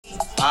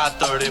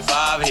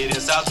I-35 heading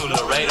south to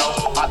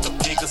Laredo. About to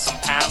pick up some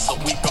pounds so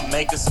we can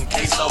make us some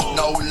queso.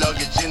 No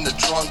luggage in the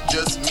trunk,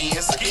 just me and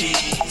some keys.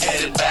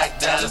 Headed back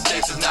Dallas,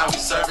 Texas, now we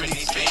serving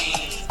these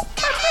fiends.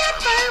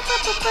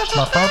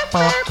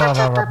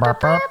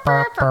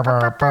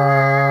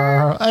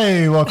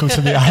 Hey, welcome to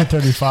the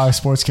I-35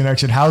 Sports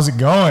Connection. How's it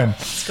going?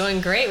 It's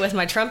going great with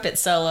my trumpet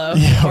solo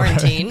in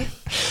quarantine. Right.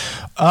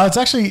 It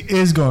actually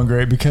is going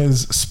great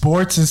because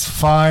sports is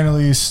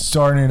finally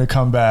starting to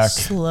come back.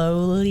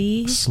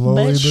 Slowly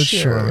but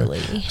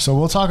surely. So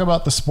we'll talk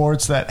about the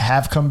sports that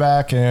have come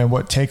back and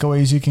what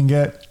takeaways you can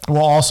get.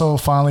 We'll also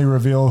finally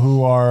reveal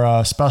who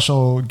our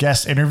special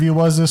guest interview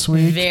was this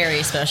week.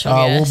 Very special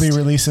guest. We'll be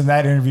releasing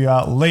that interview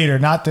out later,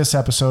 not this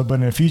episode, but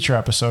in a future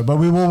episode. But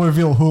we will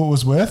reveal who it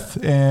was with,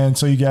 and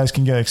so you guys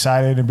can get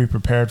excited and be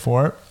prepared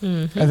for it.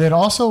 Mm-hmm. And then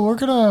also we're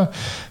going to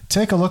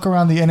take a look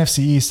around the NFC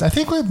East. I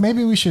think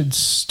maybe we should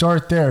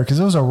start there because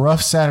it was a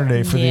rough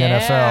Saturday for the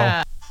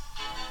NFL.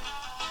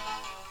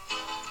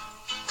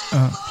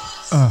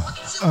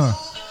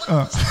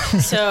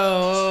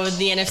 So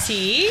the NFC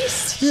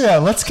East? Yeah,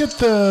 let's get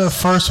the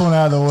first one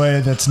out of the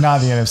way that's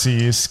not the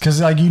NFC East. Because,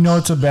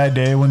 it's a bad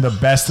day when the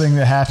best thing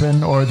that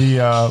happened or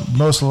the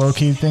most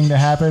low-key thing that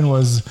happened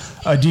was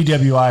a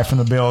DWI from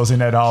the Bills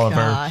and Ed Oliver.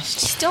 Gosh,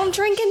 just don't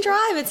drink and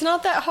drive. It's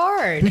not that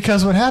hard.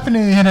 Because what happened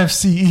in the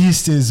NFC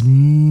East is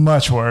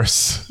much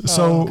worse.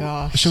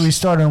 So, should we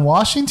start in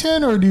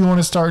Washington or do you want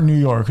to start in New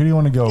York? Who do you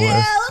want to go with?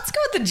 Yeah, let's go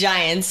with the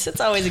Giants. It's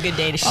always a good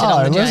day to shit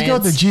on the Giants. Let's go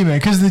with the G-Men.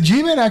 Because the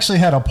G-Men actually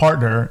had a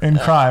partner in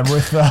crime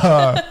with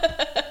the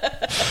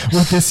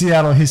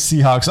Seattle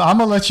Seahawks. I'm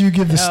going to let you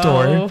give the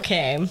story.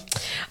 Okay.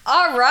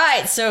 All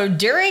right. So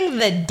during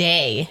the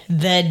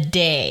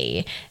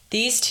day,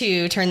 these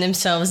two turned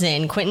themselves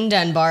in, Quentin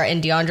Dunbar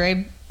and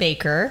DeAndre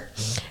Baker.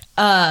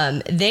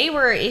 They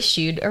were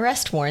issued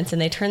arrest warrants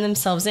and they turned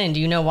themselves in.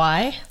 Do you know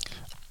why?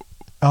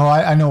 Oh,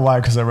 I know why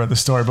because I read the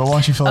story, but why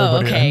don't you fill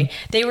everybody in?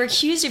 They were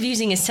accused of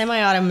using a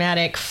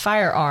semi-automatic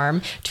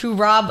firearm to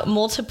rob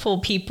multiple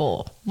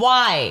people.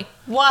 Why?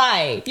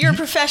 You're a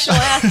professional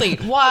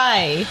athlete.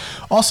 Why?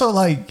 Also,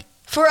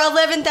 for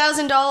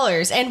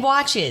 $11,000 and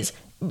watches.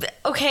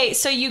 Okay,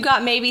 so you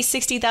got maybe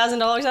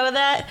 $60,000 out of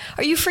that?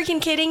 Are you freaking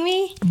kidding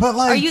me? But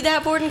are you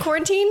that bored in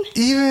quarantine?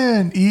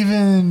 Even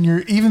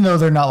though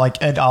they're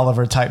not Ed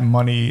Oliver type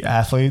money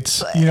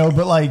athletes,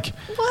 but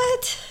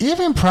what?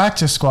 Even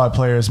practice squad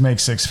players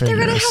make six figures.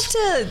 They're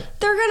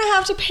gonna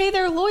have to pay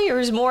their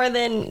lawyers more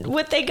than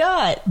what they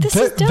got. This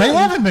is dumb. They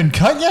haven't been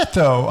cut yet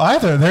though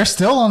either. They're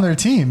still on their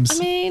teams. I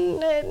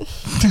mean,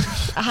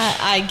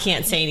 I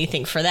can't say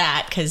anything for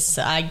that because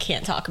I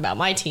can't talk about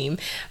my team,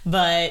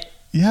 but.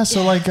 Yeah,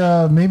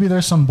 so maybe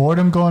there's some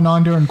boredom going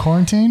on during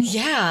quarantine?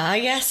 Yeah,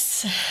 I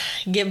guess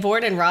get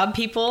bored and rob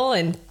people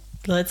and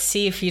let's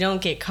see if you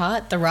don't get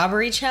caught. The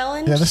robbery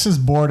challenge? Yeah, this is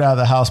bored out of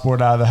the house,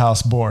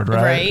 bored,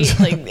 right?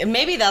 Right?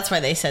 Maybe that's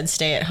why they said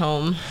stay at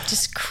home.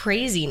 Just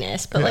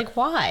craziness, but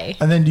why?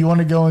 And then do you want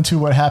to go into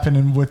what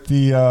happened with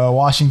the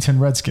Washington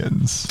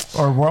Redskins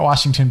or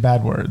Washington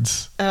Bad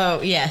Words?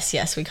 Oh,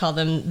 yes. We call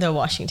them the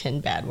Washington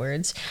Bad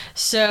Words.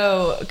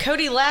 So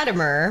Cody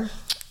Latimer...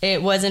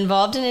 It was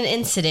involved in an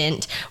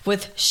incident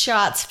with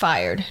shots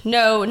fired.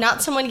 No,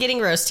 not someone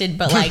getting roasted,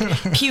 but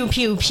pew,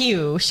 pew,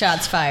 pew,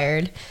 shots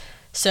fired.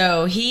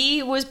 So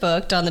he was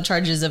booked on the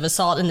charges of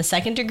assault in the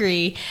second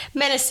degree,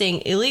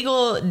 menacing,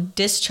 illegal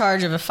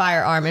discharge of a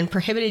firearm, and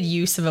prohibited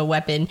use of a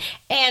weapon,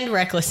 and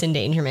reckless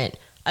endangerment.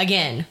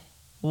 Again,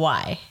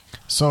 why?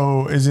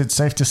 So is it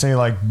safe to say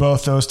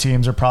both those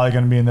teams are probably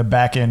going to be in the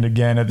back end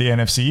again of the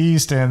NFC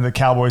East and the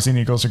Cowboys and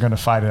Eagles are going to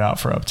fight it out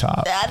for up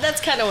top?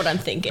 That's kind of what I'm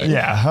thinking.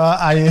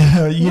 Yeah.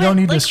 You don't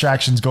need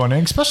distractions going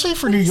in, especially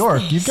for New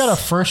York. You've got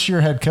a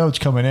first-year head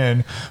coach coming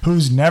in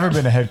who's never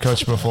been a head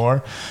coach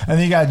before. And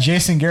then you got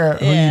Jason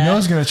Garrett, who you know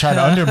is going to try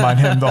to undermine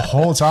him the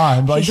whole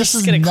time. This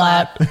is not...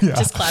 Clap. Yeah.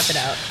 Just clap it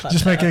out.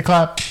 Just make it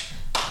clap.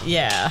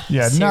 Yeah.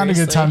 Yeah, seriously. Not a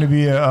good time to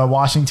be a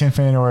Washington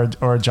fan or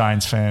a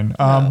Giants fan.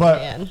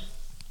 Man.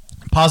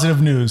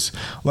 Positive news.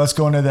 Let's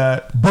go into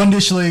that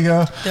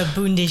Bundesliga. The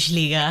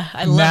Bundesliga.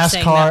 I love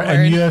saying NASCAR that word.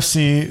 and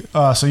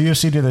UFC. So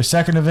UFC did their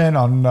second event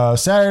on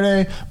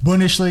Saturday.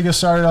 Bundesliga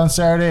started on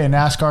Saturday, and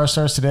NASCAR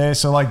starts today.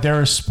 So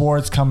there is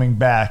sports coming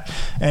back.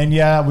 And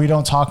yeah, we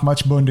don't talk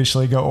much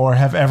Bundesliga or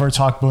have ever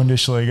talked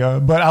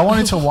Bundesliga, but I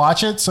wanted to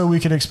watch it so we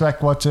could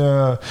expect what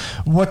to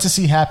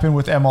see happen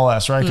with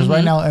MLS, right? Because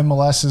right now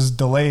MLS is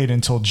delayed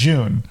until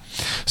June.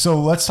 So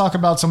let's talk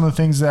about some of the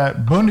things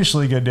that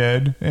Bundesliga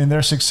did in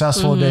their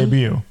successful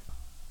debut.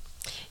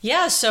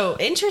 Yeah, so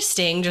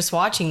interesting just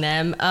watching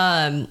them.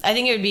 I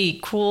think it would be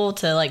cool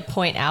to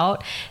point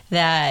out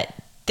that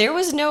there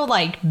was no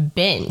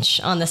bench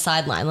on the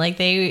sideline.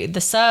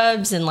 The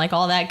subs and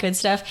all that good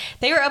stuff,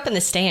 they were up in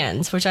the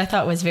stands, which I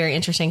thought was very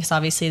interesting because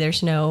obviously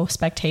there's no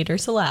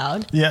spectators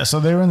allowed. Yeah, so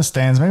they were in the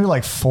stands, maybe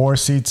 4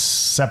 seats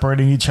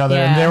separating each other,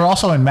 and they were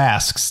also in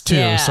masks too.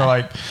 Yeah. So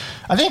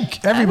I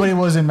think everybody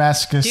was in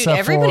masks Dude, except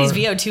everybody's for,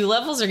 VO2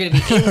 levels are going to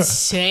be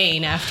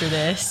insane after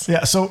this.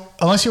 Yeah, so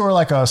unless you were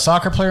like a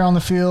soccer player on the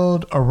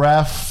field, a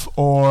ref,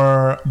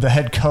 or the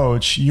head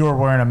coach, you were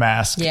wearing a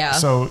mask. Yeah.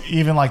 So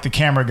even like the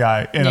camera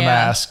guy in a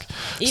mask.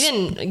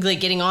 Even like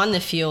getting on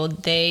the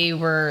field, they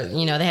were,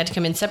 they had to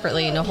come in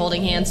separately. No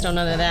holding hands, no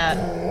none of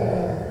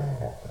that.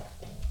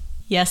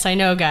 Yes, I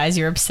know, guys,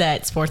 you're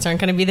upset. Sports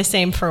aren't going to be the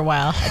same for a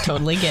while. I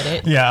totally get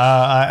it. Yeah,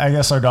 I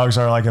guess our dogs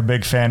are like a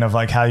big fan of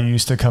like how you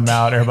used to come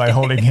out, everybody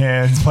holding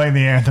hands, playing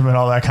the anthem and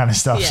all that kind of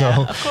stuff. Yeah,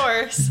 so of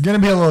course. It's going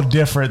to be a little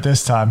different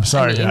this time.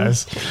 Sorry,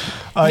 guys.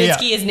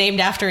 Nowitzki is named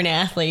after an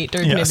athlete,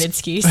 Dirk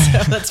Nowitzki,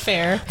 so that's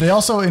fair. They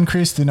also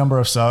increased the number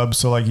of subs.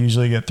 So like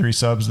usually you get 3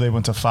 subs. They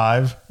went to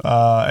 5.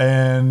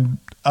 And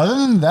other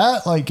than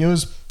that, like it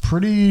was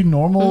pretty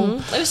normal.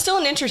 Mm-hmm. It was still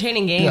an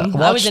entertaining game.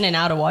 Yeah, I was in and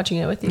out of watching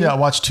it with you. Yeah, I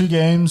watched 2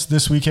 games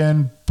this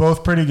weekend,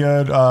 both pretty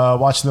good.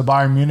 Watched the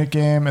Bayern Munich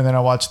game, and then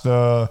I watched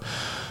the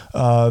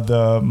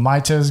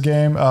Maites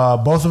game.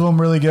 Both of them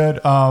really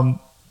good.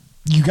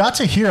 You got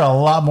to hear a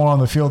lot more on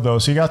the field, though.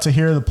 So you got to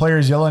hear the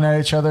players yelling at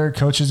each other,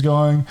 coaches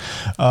going.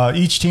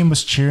 Each team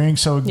was cheering,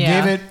 so it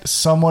gave it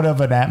somewhat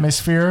of an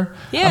atmosphere.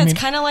 Yeah, it's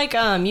kind of like,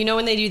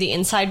 when they do the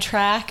inside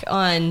track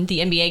on the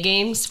NBA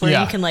games where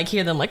you can like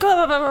hear them like, blah,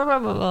 blah, blah, blah,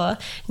 blah, blah, and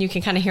you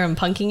can kind of hear them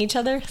punking each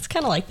other. It's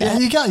kind of like that. Yeah,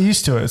 you got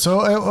used to it.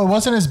 So it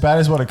wasn't as bad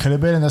as what it could have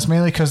been. And that's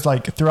mainly because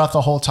like throughout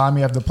the whole time,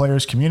 you have the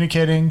players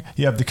communicating,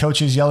 you have the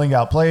coaches yelling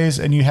out plays,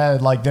 and you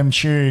had like them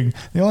cheering.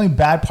 The only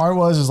bad part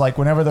is like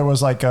whenever there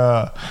was like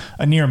a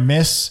near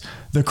miss,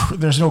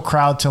 there's no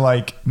crowd to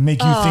like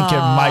make you think it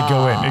might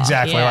go in.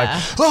 Exactly. Like,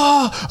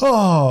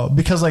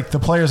 because like the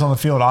players on the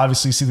field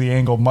obviously see the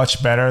angle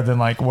much better than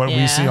like what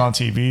we see on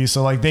TV.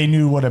 So like they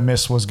knew what a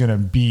miss was going to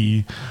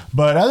be.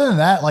 But other than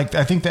that, like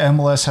I think the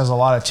MLS has a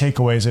lot of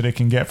takeaways that it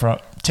can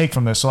take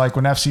from this. So like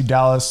when FC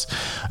Dallas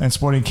and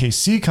Sporting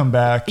KC come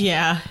back.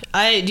 Yeah.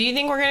 Do you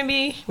think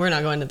we're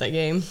not going to that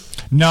game?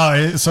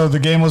 No. So the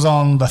game was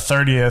on the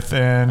 30th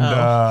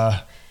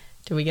and,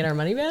 did we get our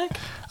money back?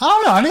 I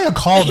don't know. I need to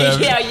call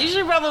them. Yeah, you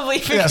should probably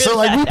figure that out. So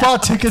like we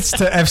bought tickets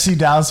to FC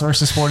Dallas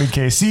versus Sporting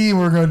KC.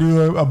 We're going to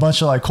do a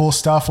bunch of like cool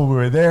stuff when we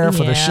were there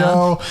for the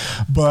show.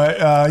 But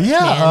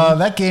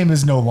that game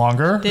is no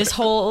longer. This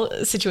whole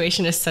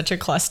situation is such a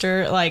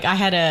cluster. Like I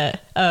had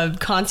a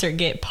concert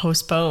get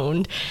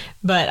postponed,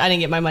 but I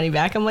didn't get my money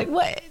back. I'm like,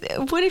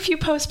 what if you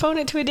postpone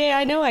it to a day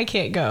I know I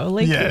can't go?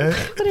 Like,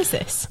 what is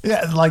this?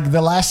 Yeah, like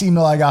the last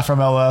email I got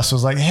from LS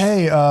was like,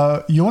 hey,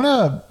 you want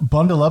to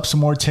bundle up some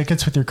more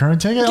tickets with your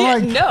current ticket? I'm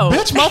like, no.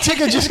 Bitch, my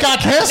ticket just got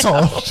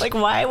canceled. Like,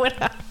 why would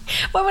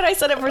I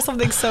sign up for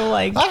something so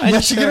like I'm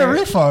yet to get a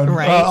refund.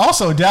 Right.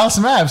 Also, Dallas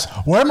Mavs,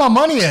 where my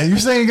money at? You're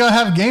saying you're going to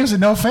have games with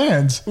no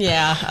fans.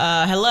 Yeah.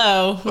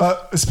 Hello.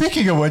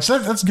 Speaking of which,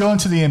 let's go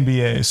into the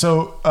NBA.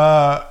 So,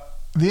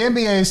 the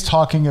NBA is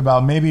talking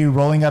about maybe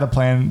rolling out a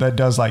plan that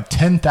does like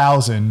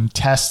 10,000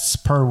 tests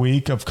per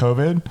week of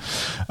COVID.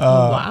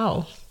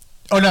 Wow.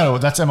 Oh, no,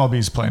 that's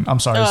MLB's plan. I'm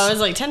sorry. Oh, I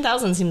was like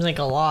 10,000 seems like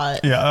a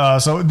lot. Yeah.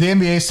 So the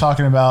NBA is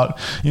talking about,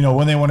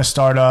 when they want to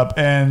start up.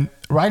 And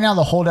right now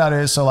the holdout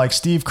is, so like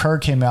Steve Kerr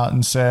came out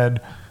and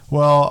said,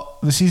 well,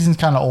 the season's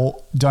kind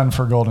of done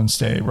for Golden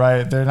State,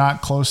 right? They're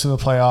not close to the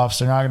playoffs.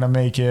 They're not going to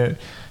make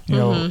it.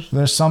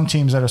 There's some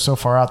teams that are so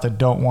far out that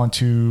don't want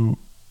to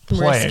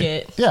play. Risk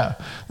it. Yeah.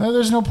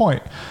 There's no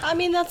point. I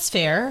mean, that's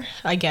fair,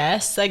 I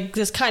guess. Like,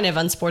 it's kind of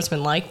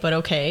unsportsmanlike, but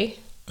okay.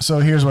 So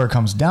here's where it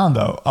comes down,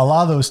 though. A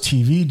lot of those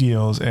TV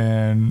deals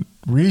and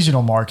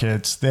regional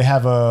markets, they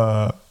have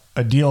a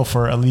deal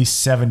for at least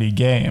 70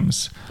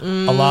 games.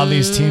 A lot of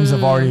these teams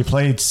have already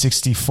played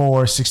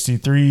 64,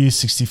 63,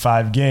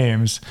 65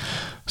 games.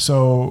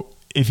 So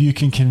if you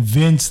can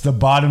convince the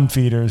bottom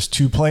feeders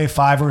to play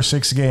 5 or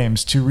 6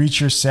 games to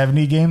reach your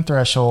 70 game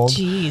threshold.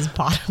 Jeez,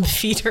 bottom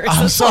feeders.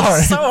 I'm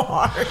sorry. So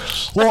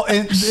harsh. Well,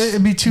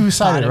 it'd be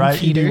two-sided, right?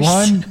 Feeders.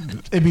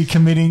 It'd be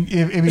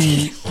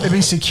it'd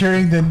be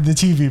securing the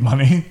TV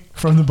money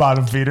from the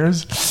bottom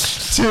feeders.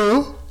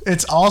 2,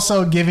 it's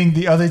also giving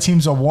the other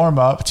teams a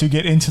warm-up to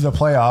get into the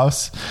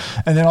playoffs.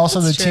 And then also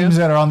the teams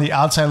that are on the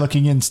outside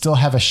looking in still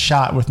have a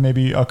shot with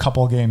maybe a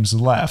couple games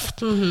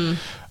left. Mm-hmm.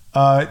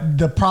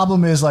 The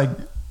problem is like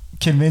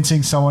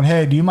convincing someone,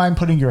 hey, do you mind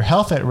putting your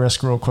health at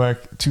risk real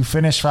quick to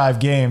finish 5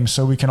 games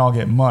so we can all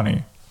get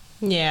money?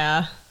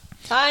 Yeah.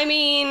 I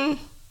mean,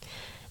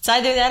 it's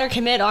either that or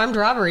commit armed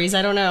robberies.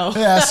 I don't know.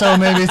 Yeah, so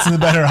maybe it's the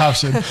better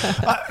option.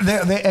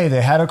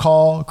 They had a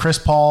call. Chris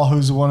Paul,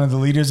 who's one of the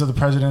leaders of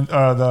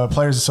the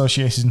Players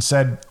Association,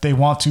 said they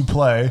want to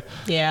play.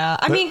 Yeah.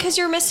 I mean, because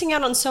you're missing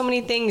out on so many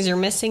things. You're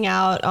missing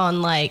out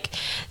on, like,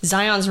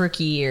 Zion's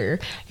rookie year.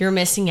 You're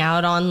missing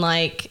out on,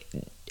 like...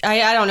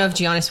 I don't know if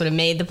Giannis would have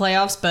made the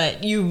playoffs,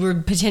 but you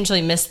would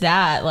potentially miss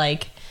that.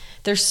 Like,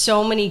 there's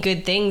so many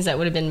good things that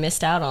would have been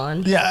missed out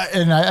on. Yeah,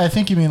 and I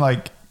think you mean,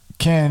 like,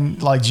 can,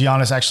 like,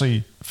 Giannis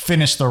actually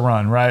finish the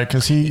run, right?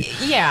 Because he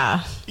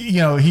made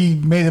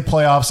the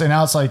playoffs, and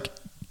now it's like,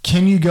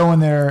 can you go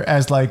in there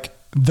as, like,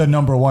 the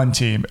number one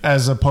team,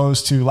 as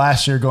opposed to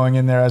last year going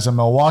in there as a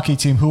Milwaukee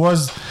team who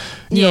was,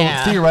 you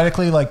know,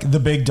 theoretically like the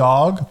big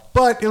dog,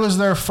 but it was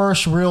their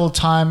first real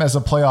time as a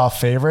playoff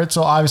favorite.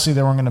 So obviously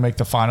they weren't going to make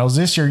the finals.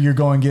 This year you're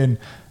going in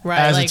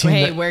as like, a team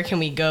hey, where can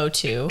we go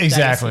to?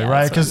 Exactly,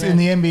 right? Because in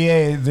the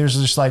NBA, there's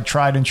this like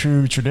tried and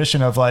true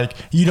tradition of like,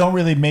 you don't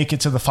really make it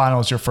to the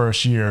finals your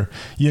first year.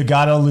 You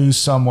got to lose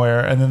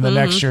somewhere, and then the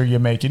next year you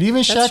make it.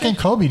 Even Shaq and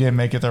Kobe didn't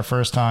make it their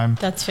first time.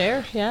 That's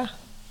fair, yeah.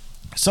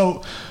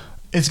 So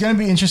it's going to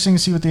be interesting to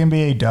see what the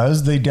NBA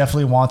does. They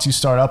definitely want to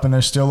start up, and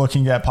they're still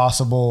looking at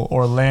possible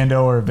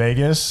Orlando or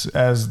Vegas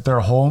as their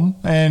home.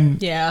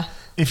 And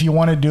if you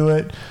want to do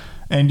it,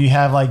 and you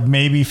have like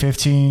maybe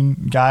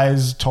 15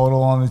 guys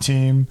total on the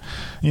team,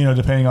 you know,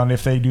 depending on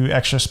if they do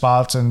extra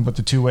spots and with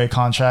the two-way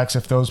contracts,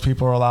 if those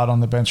people are allowed on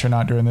the bench or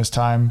not during this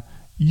time,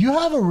 you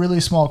have a really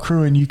small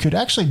crew, and you could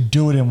actually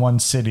do it in one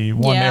city,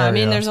 one area. I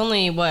mean, there's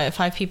only,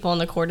 5 people on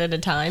the court at a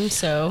time,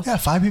 so... Yeah,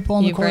 5 people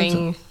on the court. You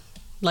bring,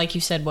 like you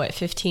said,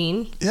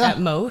 15 at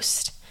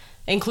most?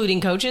 Including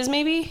coaches,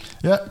 maybe?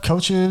 Yeah,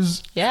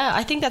 coaches. Yeah,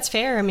 I think that's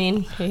fair. I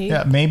mean...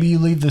 Yeah, maybe you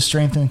leave the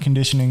strength and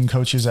conditioning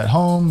coaches at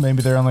home.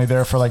 Maybe they're only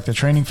there for, like, the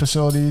training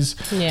facilities.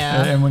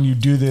 Yeah. And when you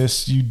do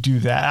this, you do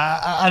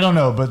that. I don't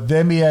know, but the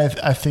NBA,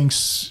 I think...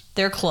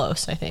 They're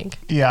close, I think.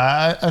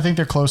 Yeah, I think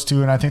they're close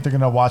too, and I think they're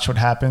going to watch what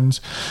happens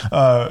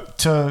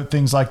to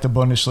things like the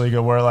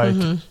Bundesliga, where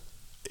like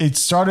it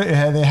started.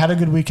 They had a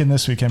good weekend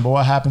this weekend, but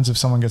what happens if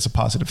someone gets a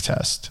positive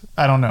test?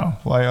 I don't know.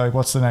 Like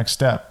what's the next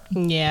step?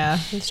 Yeah,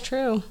 it's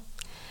true.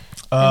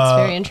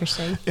 That's very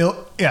interesting.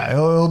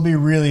 It'll be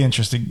really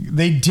interesting.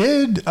 They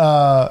did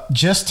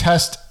just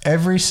test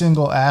every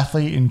single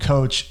athlete and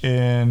coach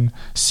in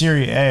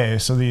Serie A,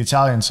 so the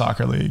Italian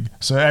soccer league.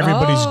 So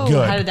everybody's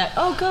good. How did that?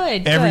 Oh,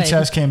 good. Every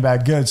test came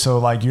back good. So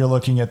like you're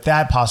looking at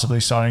that possibly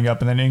starting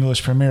up, and then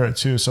English Premier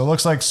too. So it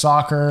looks like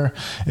soccer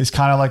is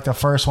kind of like the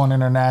first one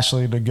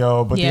internationally to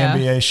go, but the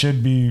NBA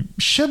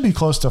should be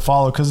close to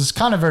follow, because it's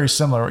kind of very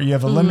similar. You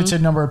have a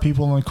limited number of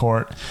people in the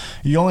court.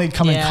 You only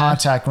come in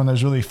contact when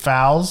there's really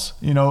fouls.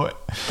 You know,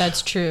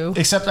 that's true.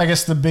 Except I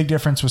guess the big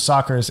difference with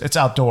soccer is it's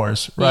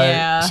outdoors, right?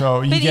 Yeah.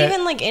 So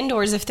even like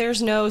indoors, if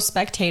there's no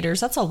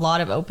spectators, that's a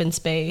lot of open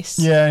space.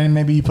 Yeah, and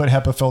maybe you put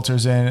HEPA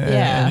filters in,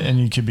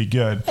 and you could be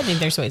good. I think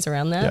there's ways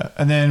around that. Yeah,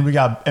 and then we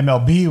got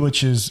MLB,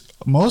 which is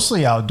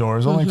mostly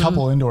outdoors, only a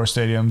couple indoor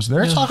stadiums.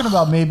 They're talking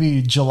about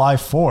maybe July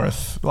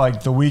 4th,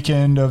 like the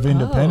weekend of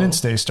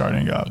Independence Day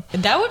starting up.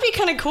 That would be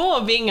kind of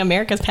cool, being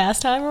America's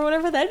pastime or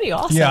whatever. That'd be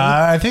awesome.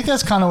 Yeah, I think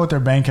that's kind of what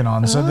they're banking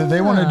on. So they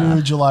want to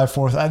do July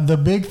 4th. The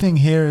big thing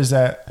here is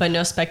that... But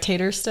no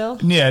spectators still?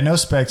 Yeah, no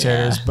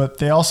spectators, but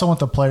they also want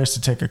the players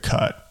to take a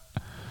cut.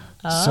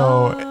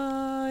 So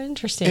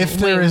interesting.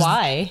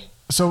 Why?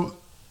 So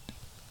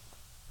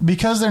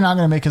because they're not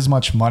going to make as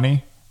much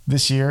money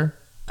this year,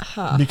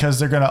 because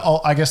they're going to,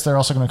 I guess they're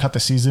also going to cut the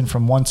season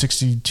from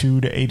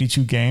 162 to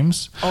 82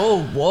 games.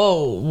 Oh,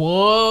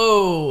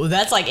 whoa.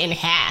 That's like in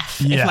half,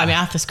 if my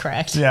math is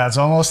correct. Yeah, it's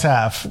almost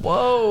half.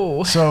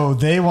 Whoa. So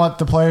they want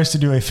the players to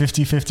do a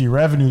 50-50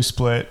 revenue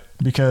split,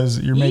 because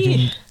you're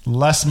making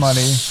less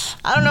money.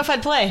 I don't know if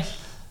I'd play.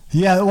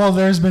 Yeah, well,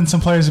 there's been some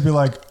players who'd be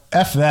like,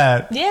 F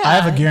that. Yeah. I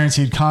have a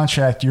guaranteed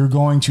contract. You're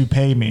going to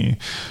pay me.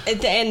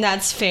 And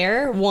that's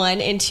fair,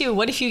 one. And two,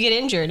 what if you get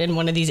injured in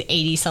one of these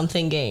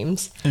 80-something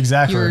games?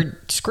 Exactly. You're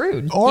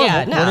screwed. Or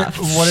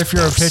what if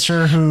you're a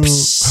pitcher who,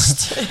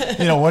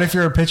 what if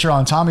you're a pitcher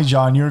on Tommy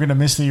John? You're going to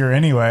miss the year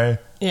anyway.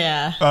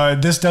 Yeah.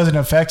 This doesn't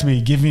affect me.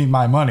 Give me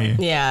my money.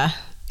 Yeah.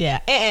 Yeah.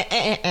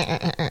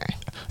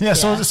 Yeah,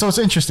 so it's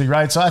interesting,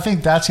 right? So I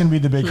think that's going to be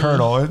the big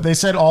hurdle. They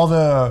said all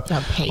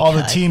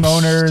the team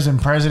owners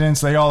and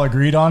presidents, they all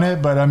agreed on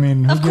it, but I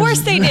mean... Of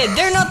course they did.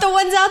 They're not the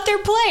ones out there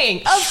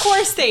playing. Of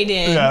course they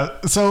did. Yeah,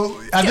 so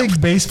I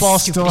think baseball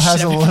still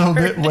has a little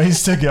bit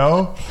ways to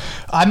go.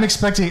 I'm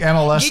expecting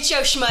MLS... Get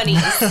your shmoney.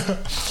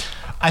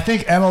 I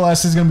think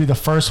MLS is going to be the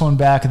first one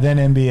back, then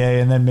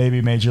NBA, and then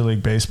maybe Major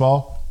League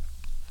Baseball.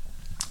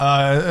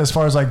 As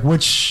far as like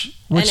which...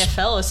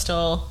 NFL is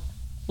still...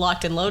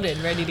 locked and loaded,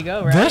 ready to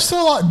go, right? They're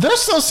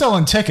still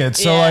selling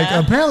tickets. So like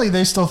apparently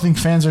they still think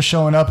fans are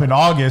showing up in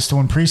August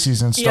when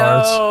preseason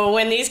starts. Yo,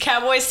 when these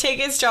Cowboys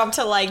tickets drop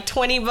to like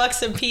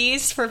 $20 a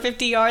piece for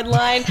 50-yard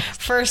line,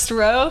 first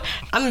row,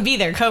 I'm gonna be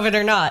there, COVID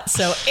or not.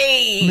 So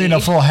hey, need a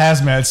full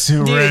hazmat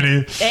suit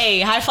ready. Hey,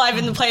 high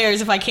fiving the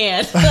players if I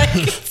can.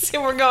 So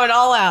we're going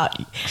all out.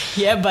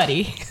 Yeah,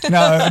 buddy.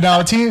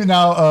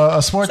 A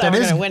sport that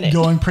is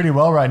going pretty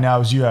well right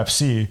now is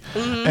UFC,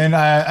 and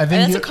I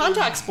think it's a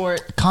contact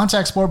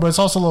sport. But it's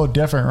also a little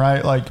different,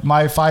 right? Like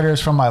my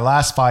fighters from my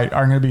last fight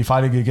are going to be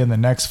fighting again the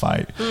next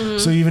fight.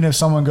 So even if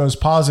someone goes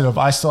positive,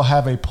 I still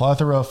have a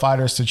plethora of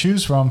fighters to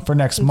choose from for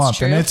next month.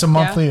 True. And it's a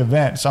monthly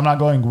event, so I'm not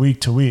going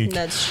week to week.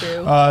 That's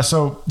true.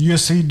 So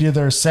UFC did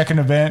their second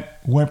event,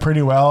 went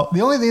pretty well.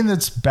 The only thing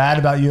that's bad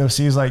about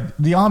UFC is like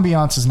the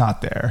ambiance is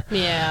not there.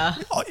 Yeah.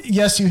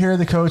 Yes, you hear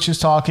the coaches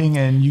talking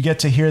and you get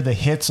to hear the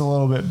hits a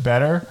little bit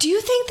better. Do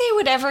you think they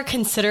would ever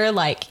consider,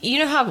 like, you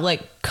know how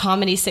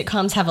comedy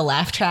sitcoms have a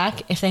laugh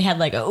track? If they had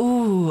like a the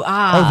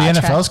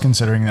NFL's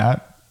considering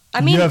that.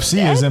 I mean,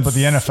 UFC isn't, but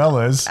the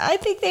NFL is. I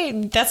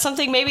think that's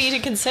something maybe to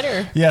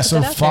consider. Yeah,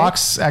 so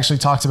Fox actually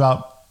talked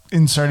about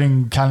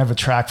inserting kind of a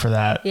track for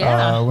that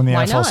when the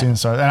NFL season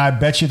starts. And I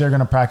bet you they're going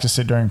to practice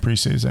it during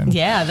preseason.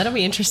 Yeah, that'll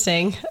be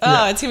interesting.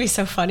 Oh, it's going to be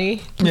so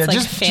funny. It's like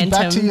just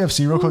back to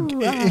UFC real quick.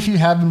 If you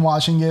have been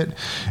watching it,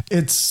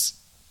 it's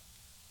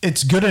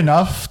good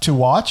enough to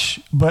watch,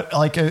 but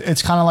like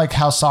it's kind of like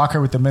how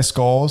soccer with the missed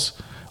goals.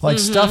 Like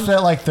stuff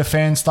that like the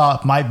fans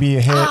thought might be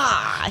a hit.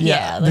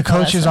 The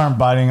coaches aren't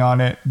biting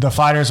on it. The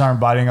fighters aren't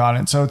biting on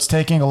it. So it's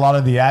taking a lot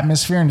of the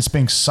atmosphere and it's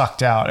being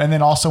sucked out. And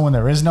then also when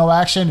there is no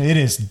action, it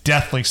is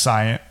deathly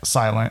silent.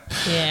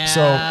 Yeah,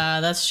 so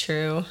that's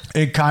true.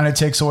 It kind of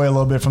takes away a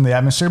little bit from the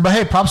atmosphere. But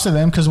hey, props to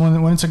them because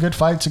when it's a good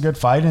fight, it's a good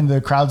fight and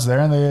the crowd's there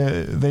and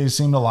they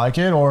seem to like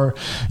it. Or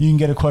you can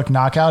get a quick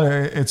knockout.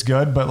 It's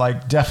good. But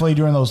like definitely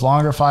during those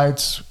longer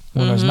fights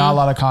when there's not a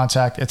lot of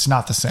contact, it's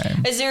not the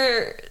same. Is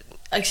there...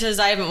 Because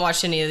I haven't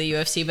watched any of the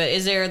UFC, but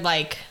is there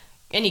like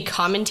any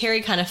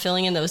commentary kind of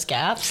filling in those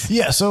gaps?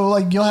 Yeah, so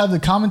like you'll have the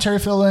commentary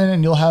fill in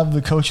and you'll have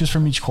the coaches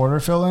from each quarter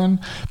fill in.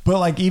 But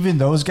like even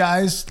those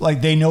guys,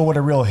 like they know what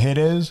a real hit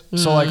is.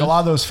 So like a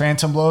lot of those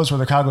phantom blows where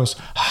the crowd goes,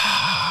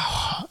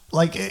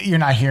 like you're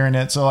not hearing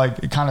it. So like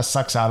it kind of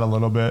sucks out a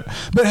little bit.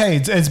 But hey,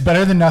 it's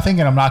better than nothing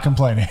and I'm not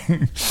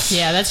complaining.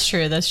 Yeah, that's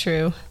true. That's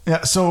true.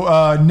 Yeah,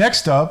 so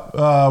next up,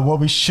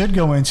 what we should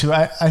go into,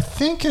 I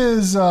think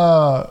is...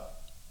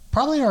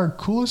 probably our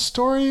coolest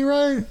story,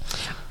 right?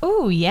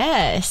 Oh,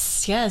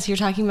 yes. Yes, you're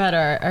talking about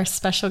our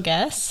special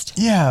guest?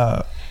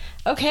 Yeah.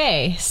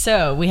 Okay,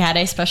 so we had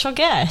a special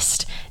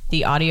guest.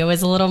 The audio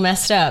is a little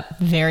messed up.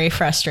 Very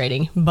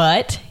frustrating.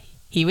 But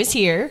he was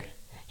here.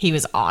 He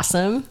was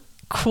awesome.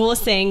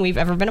 Coolest thing we've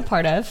ever been a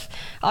part of.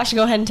 I should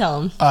go ahead and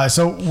tell him.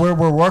 So we're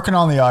working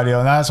on the audio,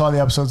 and that's why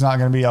the episode's not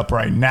going to be up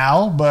right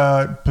now,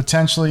 but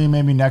potentially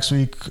maybe next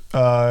week,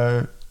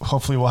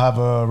 hopefully we'll have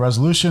a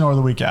resolution or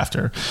the week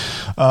after.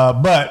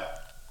 But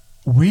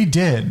we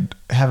did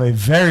have a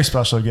very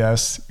special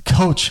guest,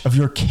 coach of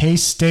your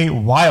K-State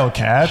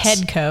Wildcats.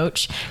 Head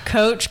coach,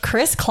 Coach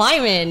Chris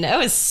Kleiman. That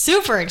was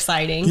super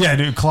exciting. Yeah,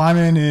 dude,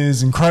 Kleiman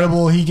is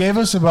incredible. He gave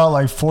us about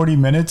like 40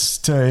 minutes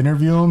to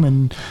interview him.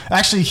 And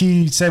actually,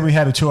 he said we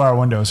had a 2-hour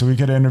window, so we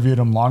could have interviewed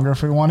him longer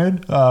if we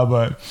wanted.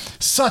 But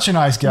such a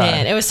nice guy.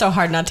 Man, it was so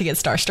hard not to get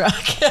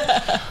starstruck.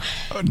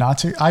 Not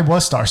to? I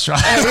was starstruck.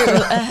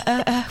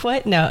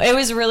 What? No, it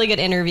was a really good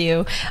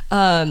interview.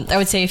 I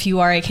would say if you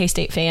are a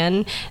K-State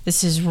fan,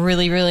 this is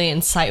really, really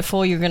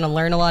insightful. You're going to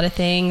learn a lot of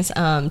things.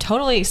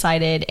 Totally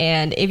excited.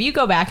 And if you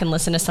go back and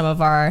listen to some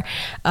of our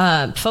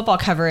football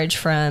coverage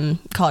from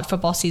college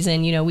football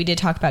season, you know, we did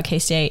talk about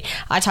K-State.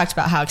 I talked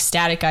about how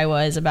ecstatic I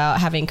was about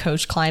having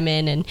Coach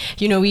Kleiman. And,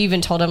 you know, we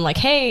even told him like,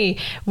 hey,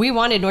 we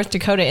wanted North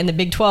Dakota in the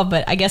Big 12,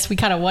 but I guess we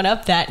kind of won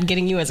up that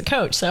getting you as a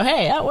coach. So,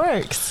 hey, that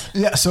works.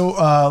 Yeah. So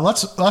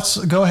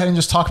let's go ahead and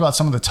just talk about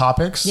some of the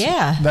topics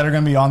that are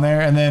going to be on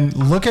there. And then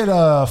look at,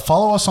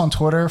 follow us on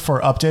Twitter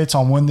for updates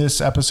on when this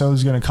episode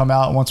is going to come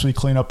out once we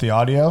clean up the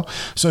audio.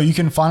 So you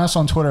can find us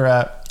on Twitter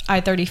at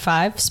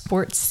I35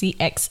 Sports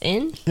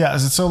CXN. Yeah.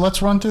 So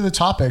let's run through the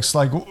topics.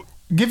 Like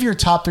give your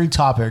top 3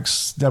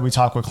 topics that we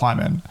talk with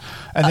Kleiman.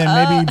 And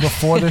then maybe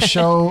before the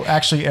show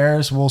actually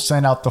airs, we'll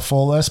send out the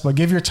full list, but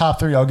give your top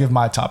 3. I'll give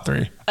my top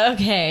 3.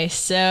 Okay.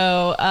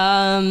 So,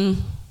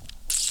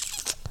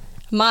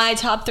 my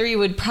top 3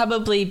 would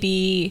probably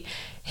be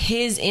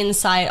his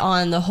insight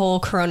on the whole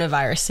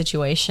coronavirus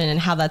situation and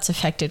how that's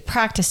affected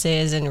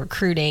practices and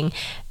recruiting.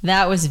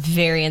 That was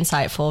very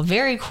insightful.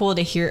 Very cool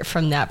to hear it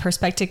from that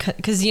perspective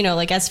because, you know,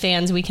 like as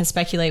fans, we can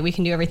speculate, we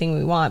can do everything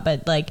we want,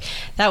 but like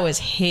that was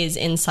his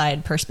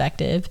inside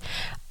perspective.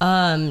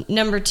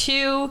 Number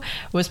 2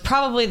 was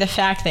probably the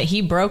fact that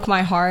he broke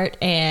my heart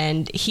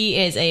and he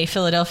is a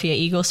Philadelphia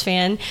Eagles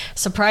fan.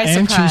 Surprise,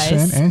 surprise.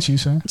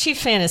 Chiefs fan.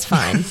 Chiefs fan is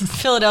fine.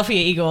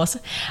 Philadelphia Eagles.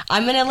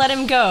 I'm going to let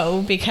him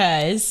go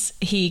because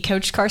he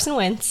coached Carson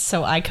Wentz,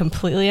 so I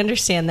completely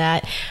understand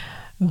that,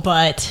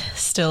 but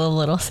still a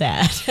little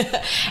sad.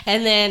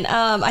 And then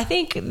I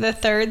think the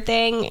third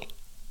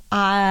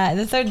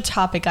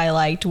topic I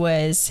liked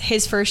was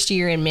his first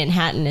year in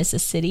Manhattan as a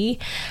city.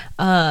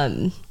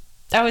 I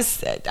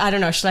don't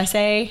know, should I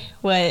say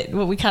what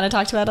we kind of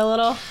talked about a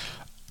little?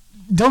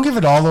 Don't give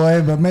it all the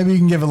way, but maybe you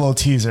can give a little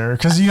teaser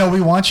because, you know, we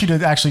want you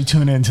to actually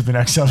tune into the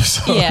next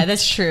episode. Yeah,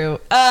 that's true.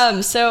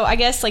 So I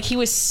guess like he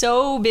was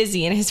so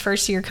busy in his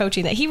first year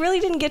coaching that he really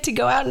didn't get to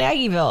go out in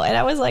Aggieville. And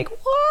I was like,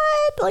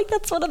 what? Like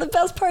that's one of the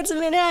best parts of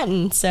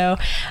Manhattan. So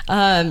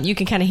you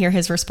can kind of hear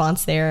his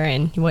response there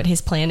and what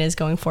his plan is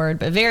going forward,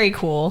 but very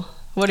cool.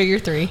 What are your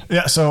 3?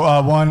 Yeah, so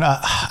one,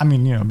 I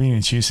mean, you know, being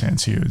a Chiefs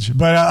fan's huge,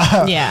 but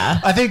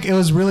I think it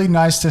was really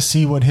nice to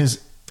see what his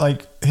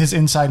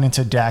insight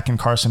into Dak and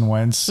Carson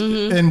Wentz,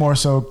 and more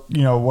so,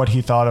 you know, what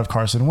he thought of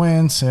Carson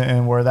Wentz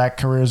and where that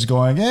career is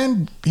going.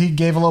 And he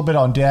gave a little bit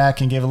on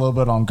Dak and gave a little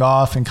bit on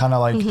Goff and kind of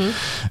like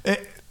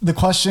the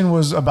question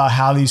was about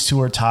how these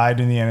two are tied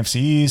in the NFC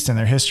East and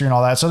their history and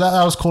all that. So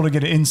that was cool to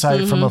get an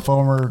insight from a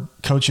former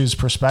coach's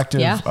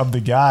perspective of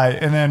the guy.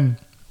 And then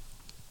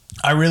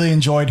I really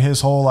enjoyed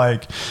his whole,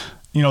 like,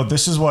 you know,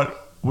 this is what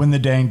when the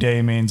dang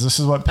day means. This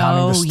is what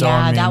pounding the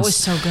stone means. That was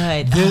so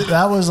good.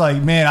 That was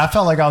like, man, I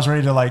felt like I was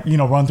ready to like,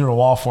 run through a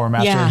wall for him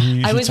after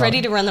he I was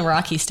ready to run the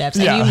Rocky steps.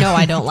 And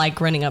I don't like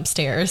running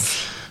upstairs.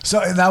 So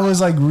that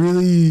was like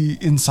really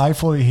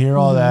insightful to hear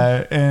all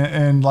that.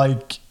 And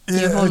like,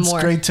 it's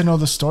great to know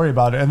the story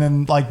about it. And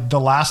then like the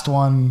last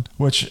one,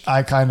 which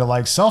I kind of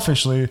like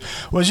selfishly,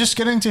 was just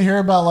getting to hear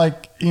about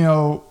like,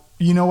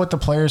 what the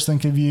players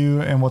think of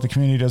you and what the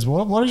community does.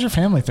 What does your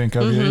family think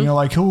of you?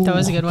 Like who? That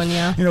was a good one.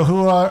 Yeah.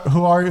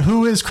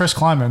 Who is Chris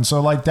Kleiman?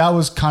 So like that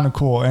was kind of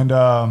cool,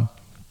 and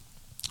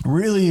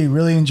really,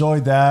 really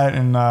enjoyed that,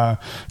 and kind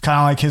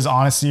of like his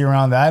honesty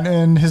around that,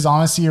 and his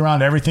honesty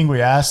around everything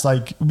we asked.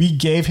 Like we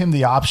gave him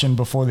the option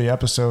before the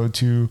episode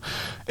to,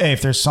 hey,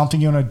 if there's something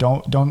you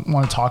don't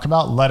want to talk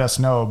about, let us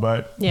know.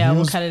 But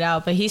we'll cut it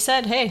out. But he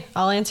said, hey,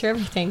 I'll answer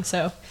everything.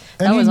 So.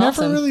 And he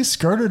never really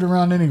skirted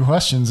around any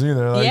questions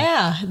either.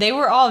 Like, they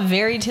were all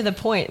very to the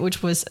point,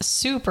 which was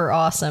super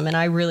awesome, and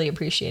I really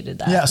appreciated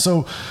that. Yeah,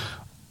 so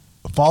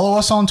follow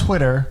us on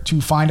Twitter to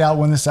find out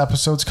when this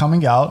episode's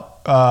coming out.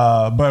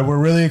 But we're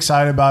really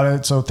excited about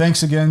it. So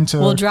thanks again to...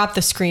 We'll drop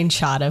the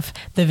screenshot of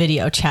the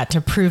video chat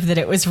to prove that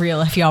it was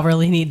real if y'all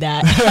really need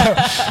that.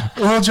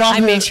 I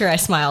made sure I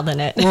smiled in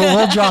it.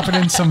 we'll drop it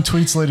in some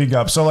tweets leading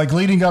up. So like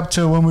leading up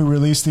to when we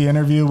release the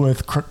interview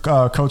with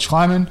Coach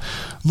Kleiman,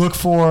 look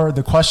for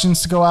the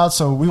questions to go out.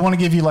 So we want to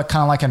give you like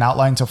kind of like an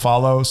outline to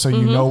follow so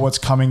you know what's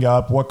coming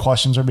up, what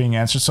questions are being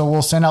answered. So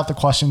we'll send out the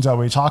questions that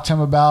we talked to him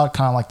about,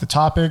 kind of like the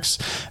topics.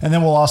 And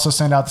then we'll also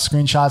send out the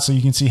screenshots so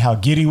you can see how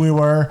giddy we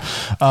were.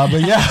 But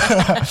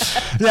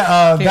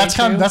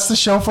that's the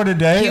show for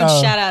today. Huge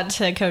shout out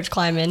to Coach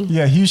Kleiman.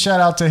 Yeah, huge shout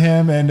out to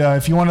him. And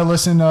if you want to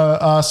listen to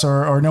us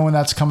or know when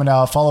that's coming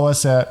out, follow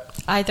us at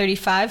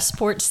I-35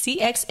 Sports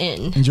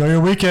CXN. Enjoy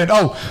your weekend.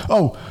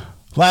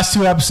 Last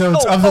two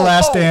episodes of The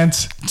Last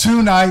Dance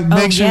tonight.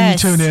 Make sure you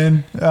tune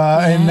in.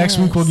 And next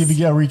week we'll give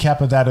you a recap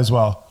of that as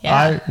well. Yeah.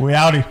 All right, we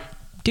outie.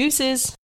 Deuces.